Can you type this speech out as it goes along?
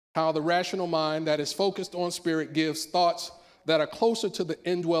How the rational mind that is focused on spirit gives thoughts that are closer to the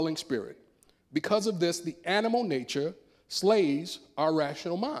indwelling spirit. Because of this, the animal nature slays our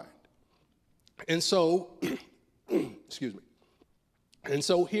rational mind. And so, excuse me. And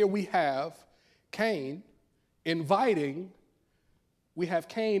so here we have Cain inviting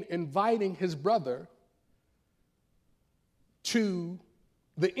his brother to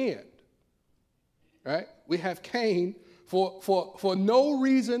the end, right? We have Cain for no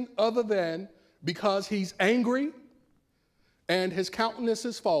reason other than because he's angry and his countenance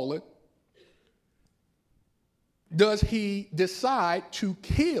is fallen, does he decide to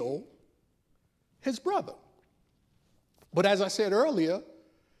kill his brother. But as I said earlier,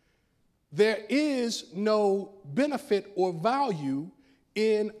 there is no benefit or value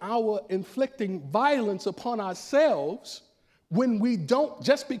in our inflicting violence upon ourselves when we don't,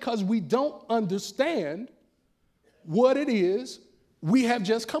 just because we don't understand what it is we have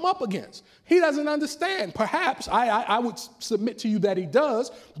just come up against. He doesn't understand. Perhaps I would submit to you that he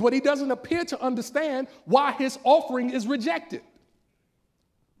does, but he doesn't appear to understand why his offering is rejected.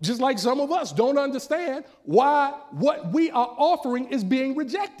 Just like some of us don't understand why what we are offering is being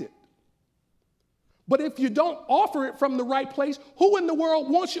rejected. But if you don't offer it from the right place, who in the world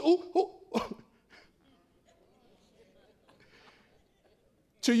wants you?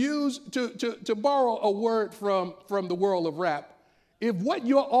 To borrow a word from the world of rap, if what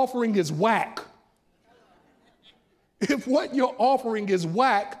you're offering is whack,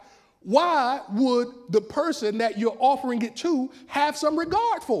 why would the person that you're offering it to have some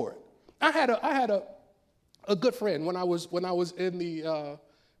regard for it? I had a good friend when I was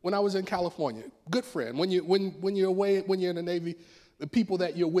in California. Good friend. When you're away, when you're in the Navy, the people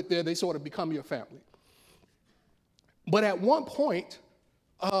that you're with there, they sort of become your family. But at one point,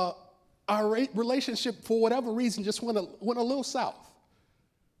 our relationship, for whatever reason, just went a little south.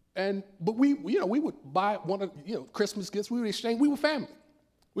 But we would buy Christmas gifts. We would exchange. We were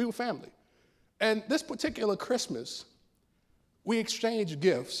family. And this particular Christmas, we exchanged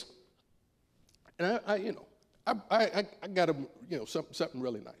gifts. And I got him, something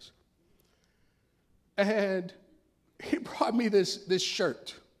really nice. And he brought me this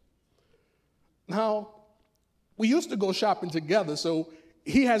shirt. Now, we used to go shopping together, so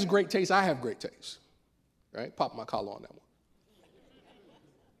he has great taste, I have great taste. Right? Pop my collar on that one.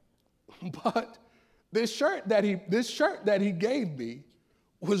 But this shirt that he gave me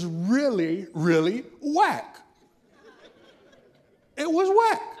was really, really whack. It was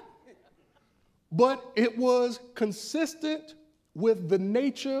whack. But it was consistent with the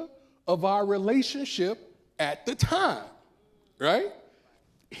nature of our relationship at the time, right?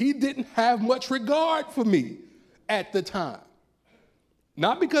 He didn't have much regard for me at the time.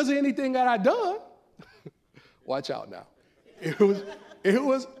 Not because of anything that I'd done. Watch out now. It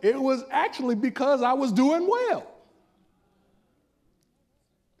was actually because I was doing well.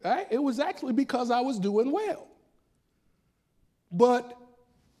 Right? It was actually because I was doing well. But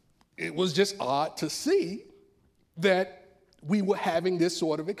it was just odd to see that we were having this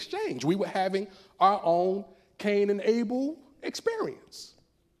sort of exchange. We were having our own Cain and Abel experience.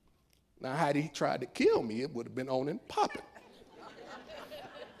 Now, had he tried to kill me, it would have been on and popping.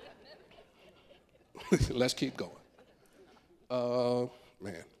 Let's keep going.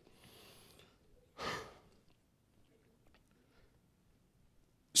 Man.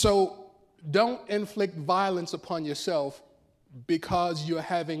 So don't inflict violence upon yourself because you're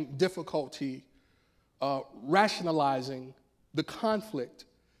having difficulty rationalizing the conflict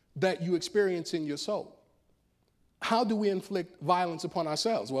that you experience in your soul. How do we inflict violence upon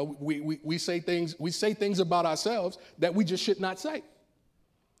ourselves? Well, we say things about ourselves that we just should not say.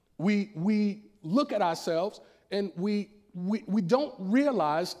 We look at ourselves and we don't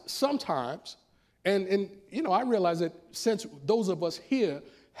realize sometimes, and I realize that since those of us here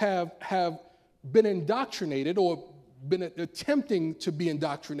have been indoctrinated or been attempting to be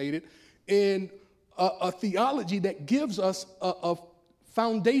indoctrinated in a theology that gives us a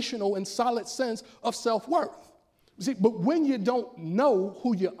foundational and solid sense of self-worth. See, but when you don't know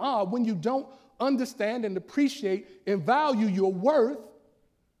who you are, when you don't understand and appreciate and value your worth,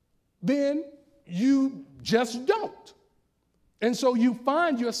 then you just don't. And so you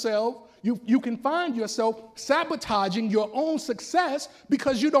find yourself, you can find yourself sabotaging your own success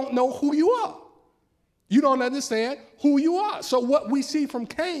because you don't know who you are. You don't understand who you are. So what we see from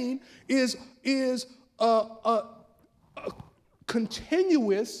Cain is a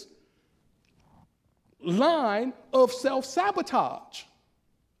continuous line of self-sabotage.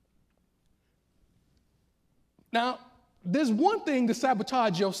 Now, there's one thing to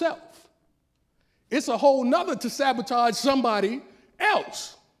sabotage yourself. It's a whole nother to sabotage somebody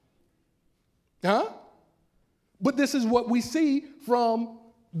else. Huh? But this is what we see from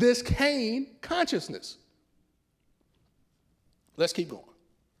this Cain consciousness. Let's keep going.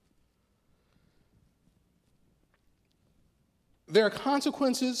 There are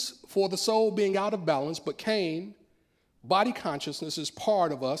consequences for the soul being out of balance, but Cain, body consciousness, is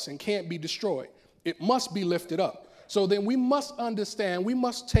part of us and can't be destroyed. It must be lifted up. So then we must understand, we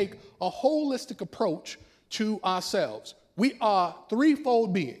must take a holistic approach to ourselves. We are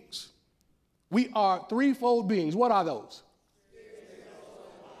threefold beings. We are threefold beings. What are those?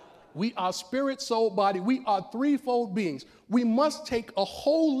 We are spirit, soul, body. We are threefold beings. We must take a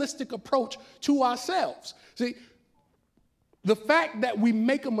holistic approach to ourselves. See, the fact that we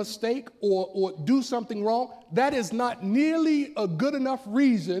make a mistake or do something wrong, that is not nearly a good enough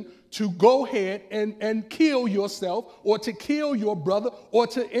reason to go ahead and kill yourself or to kill your brother or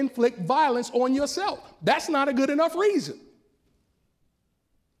to inflict violence on yourself. That's not a good enough reason.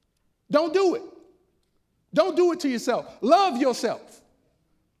 Don't do it. Don't do it to yourself. Love yourself,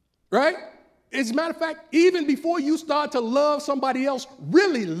 right? As a matter of fact, even before you start to love somebody else,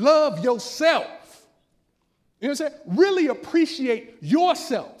 really love yourself. You know what I'm saying? Really appreciate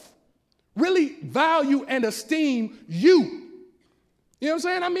yourself. Really value and esteem you. You know what I'm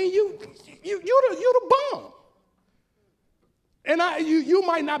saying? I mean, you're the bomb. And you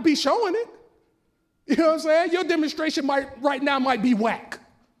might not be showing it. You know what I'm saying? Your demonstration right now might be whack.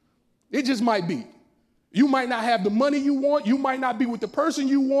 It just might be. You might not have the money you want. You might not be with the person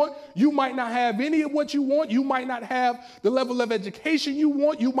you want. You might not have any of what you want. You might not have the level of education you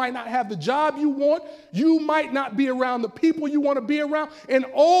want. You might not have the job you want. You might not be around the people you want to be around. And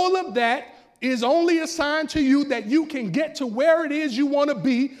all of that is only a sign to you that you can get to where it is you want to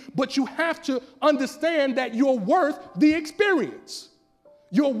be, but you have to understand that you're worth the experience.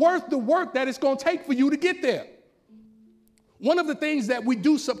 You're worth the work that it's going to take for you to get there. One of the things that we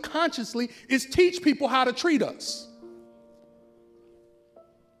do subconsciously is teach people how to treat us.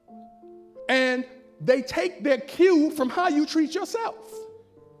 And they take their cue from how you treat yourself.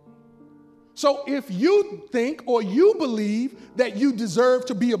 So if you think or you believe that you deserve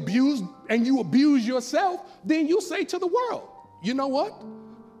to be abused and you abuse yourself, then you say to the world, you know what?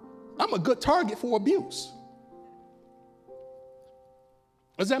 I'm a good target for abuse.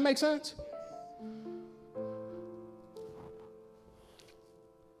 Does that make sense?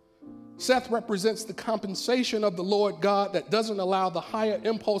 Seth represents the compensation of the Lord God that doesn't allow the higher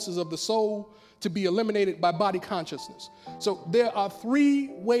impulses of the soul to be eliminated by body consciousness. So there are three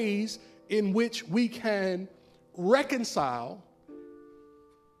ways in which we can reconcile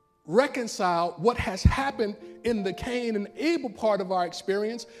what has happened in the Cain and Abel part of our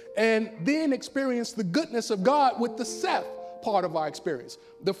experience and then experience the goodness of God with the Seth part of our experience.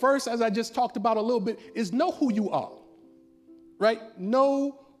 The first, as I just talked about a little bit, is know who you are, right?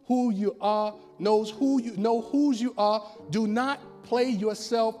 Know who you are, know whose you are. Do not play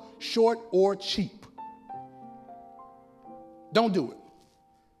yourself short or cheap. Don't do it.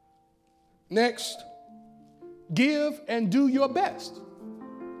 Next, give and do your best,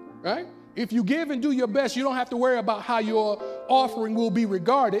 right? If you give and do your best, you don't have to worry about how your offering will be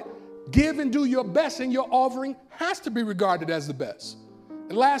regarded. Give and do your best, and your offering has to be regarded as the best.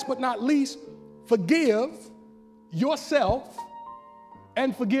 And last but not least, forgive yourself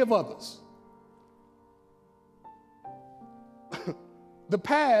and forgive others. The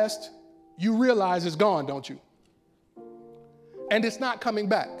past, you realize, is gone, don't you? And it's not coming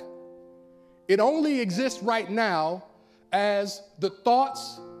back. It only exists right now as the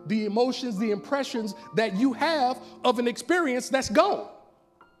thoughts, the emotions, the impressions that you have of an experience that's gone.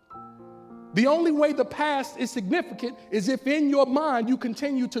 The only way the past is significant is if in your mind you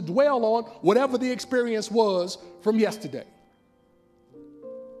continue to dwell on whatever the experience was from yesterday.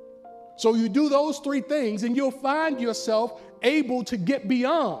 So you do those three things and you'll find yourself able to get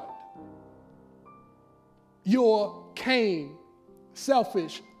beyond your Cain,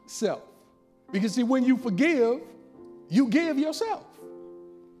 selfish self. Because see, when you forgive, you give yourself.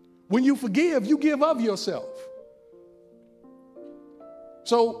 When you forgive, you give of yourself.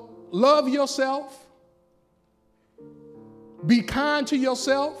 So love yourself. Be kind to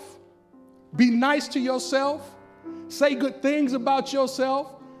yourself. Be nice to yourself. Say good things about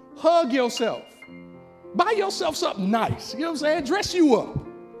yourself. Hug yourself. Buy yourself something nice. You know what I'm saying? Dress you up.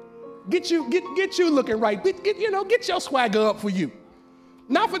 Get you looking right. Get your swagger up for you.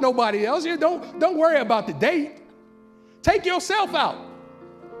 Not for nobody else. Don't worry about the date. Take yourself out.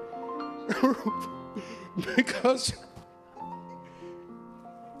 Because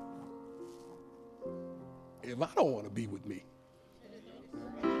if I don't want to be with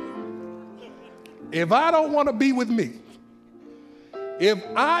me, If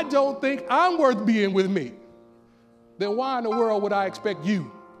I don't think I'm worth being with me, then why in the world would I expect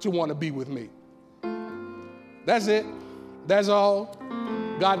you to want to be with me? That's it. That's all.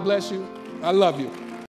 God bless you. I love you.